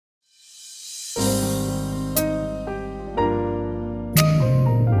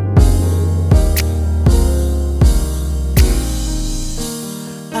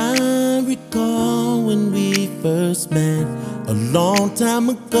first met a long time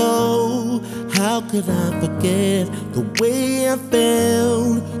ago. How could I forget the way I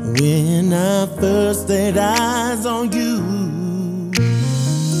felt when I first laid eyes on you?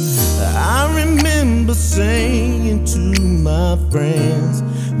 I remember saying to my friends,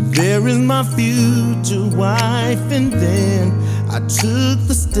 there is my future wife, and then I took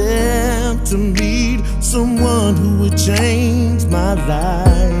the step to meet someone who would change my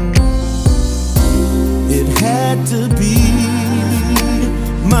life. It had to be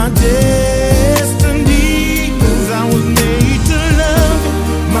my destiny, 'cause I was made to love you,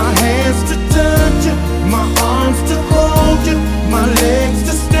 my hands to touch you, my arms to hold you, my legs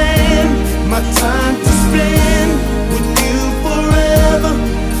to stand, my time to spend with you forever.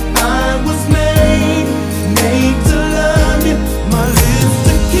 I was made to love you, my lips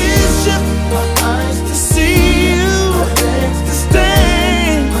to kiss you, my eyes to see you, my legs to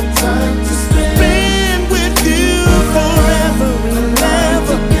stand, my time to spend with you forever and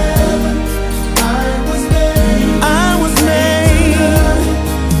ever. I was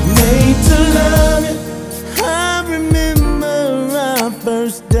made to love you. I remember our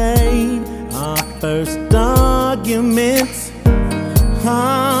first date, our first arguments,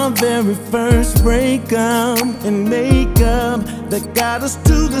 our very first breakup and makeup that got us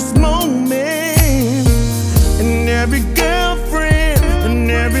to this moment. And every girlfriend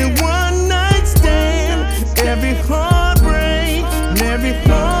and every one night stand, every heartbreak and every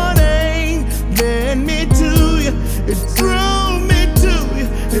heartache led me to you. It drove me to you.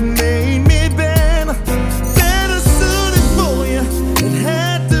 It made me better suited for you. It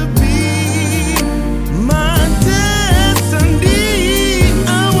had to be my destiny.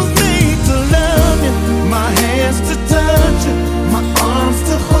 I was made to love you, my hands to touch you, my arms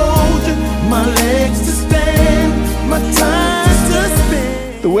to hold you, my legs to stand, my time to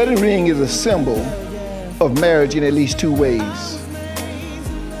spend. The wedding ring is a symbol of marriage in at least two ways.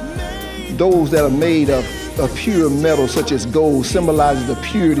 Those that are made of pure metal such as gold symbolizes the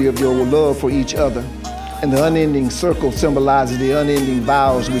purity of your love for each other, and the unending circle symbolizes the unending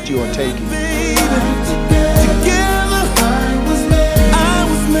vows which you are taking.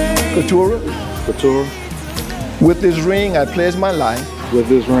 Keturah, with this ring I pledge my life. With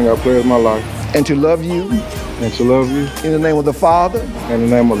this ring I pledge my life. And to love you. And to love you. In the name of the Father. In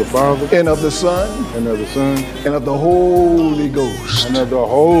the name of the Father. And of the Son. And of the Son. And of the Holy Ghost. And of the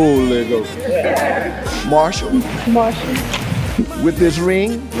Holy Ghost. Marshall. With this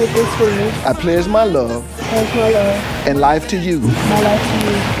ring. I pledge my love. And life to you.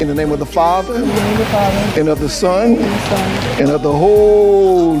 In the name of the Father. And of the Son. And of the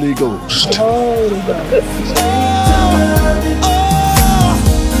Holy Ghost.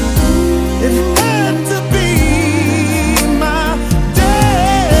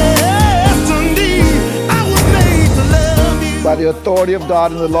 By the authority of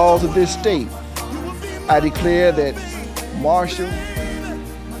God and the laws of this state, I declare that Marshall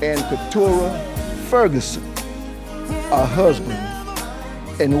and Keturah Ferguson are husband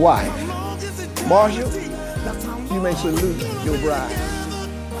and wife. Marshall, you may salute your bride.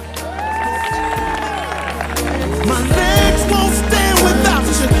 My legs won't stand without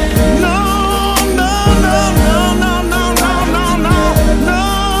you. No, no, no, no, no, no, no, no, no, no, no.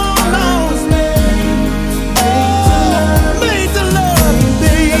 Made to love you,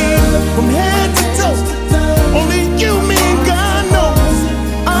 babe, from head to toe. Only you, me, and God knows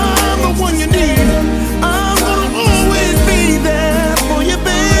I'm the one you need. I'm gonna always be there for you,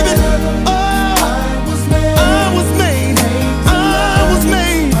 baby. Oh, I was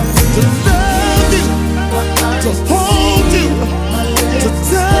made to love you, to hold you, to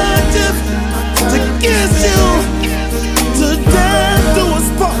touch you.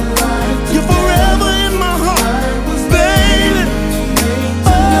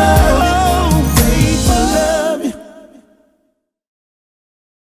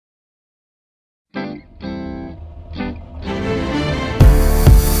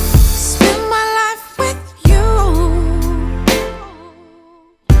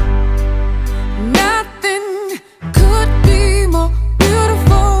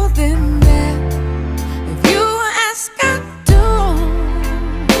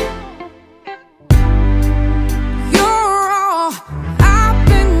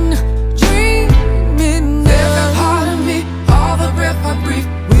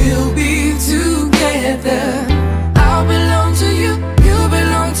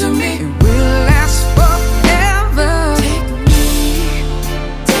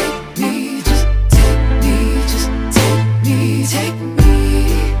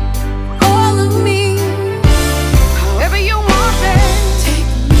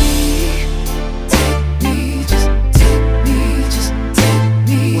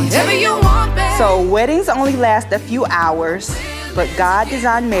 So weddings only last a few hours, but God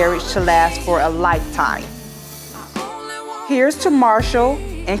designed marriage to last for a lifetime. Here's to Marshall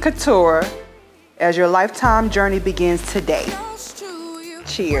and Keturah as your lifetime journey begins today.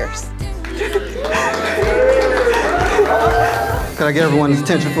 Cheers. Could I get everyone's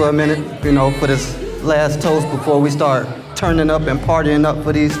attention for a minute, you know, for this last toast before we start turning up and partying up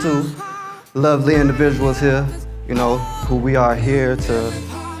for these two lovely individuals here, you know, who we are here to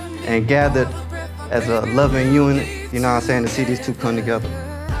and gathered as a loving unit, you know what I'm saying, to see these two come together,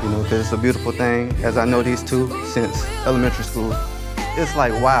 you know, because it's a beautiful thing, as I know these two since elementary school. It's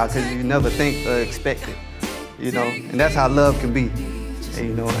like, wow, because you never think or expect it, you know, and that's how love can be,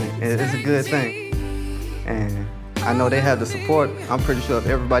 you know, and it's a good thing. And I know they have the support, I'm pretty sure, of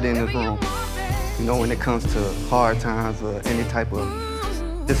everybody in this room, you know, when it comes to hard times or any type of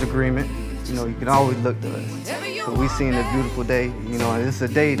disagreement, you know, you can always look to us. So we seen this beautiful day, you know, and it's a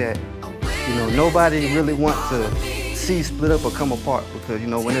day that, you know, nobody really wants to see split up or come apart because, you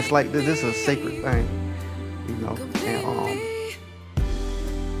know, when it's like this is a sacred thing, you know, and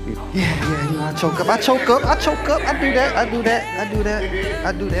yeah, you know, I choke up, I do that.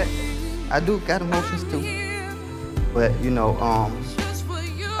 I do got emotions too. But, you know,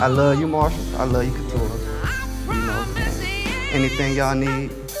 I love you, Marshall, I love you, Keturah, you know, and anything y'all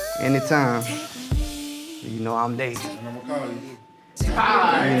need, anytime, you know I'm there. You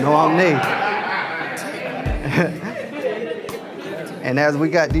know I'm there. And as we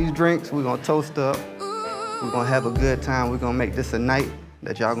got these drinks, we're gonna toast up. We're gonna have a good time. We're gonna make this a night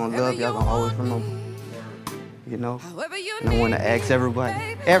that y'all gonna love, y'all gonna always remember. You know? And I wanna ask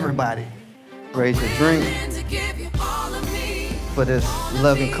everybody, raise your drink for this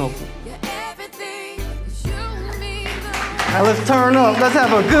loving couple. Now let's turn up, let's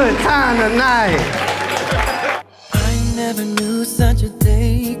have a good time tonight. I never knew such a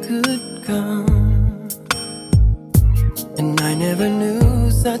day could come, and I never knew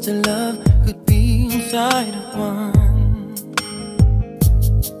such a love could be inside of one.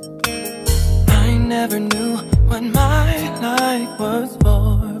 I never knew what my life was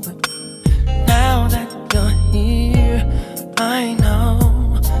for, but now that you're here, I know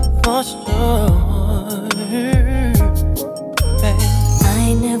for sure.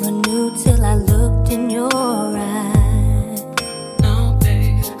 I never knew till I looked in your eyes. No,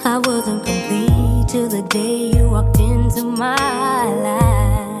 babe. I wasn't complete till the day you walked into my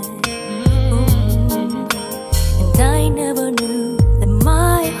life. And I never knew that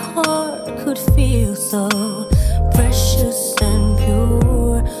my heart could feel so precious and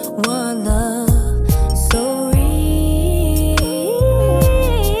pure. One love so real.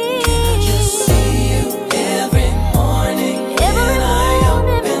 Can I just see you every morning? Can I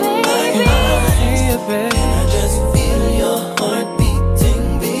open my eyes? Can I just feel your heart beating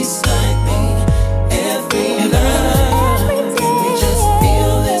beside me every night? Can we just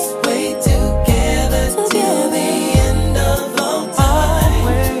feel this way together till the end of all time?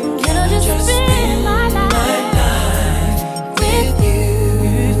 Can I just spend my life with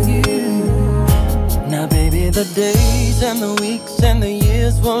you? Now baby, the days and the weeks and the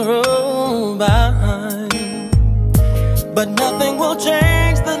years will roll by, but nothing will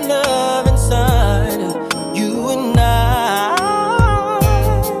change the love inside of you and I.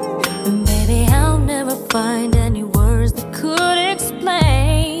 And baby, I'll never find any words that could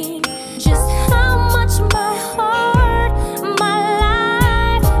explain just how much my heart, my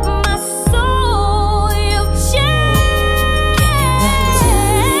life, my soul, you've changed.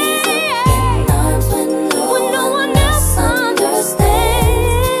 When no one else understands,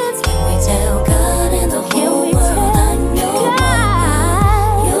 can we tell God and the whole world I know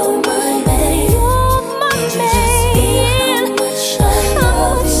you're my man? Can you just feel how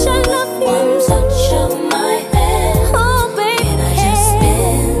much I love you? One touch of my hand. Oh, baby, can I just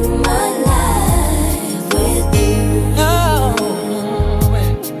spend my life with you?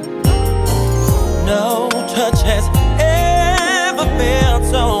 No touch has ever felt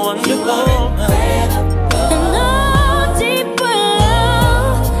so wonderful.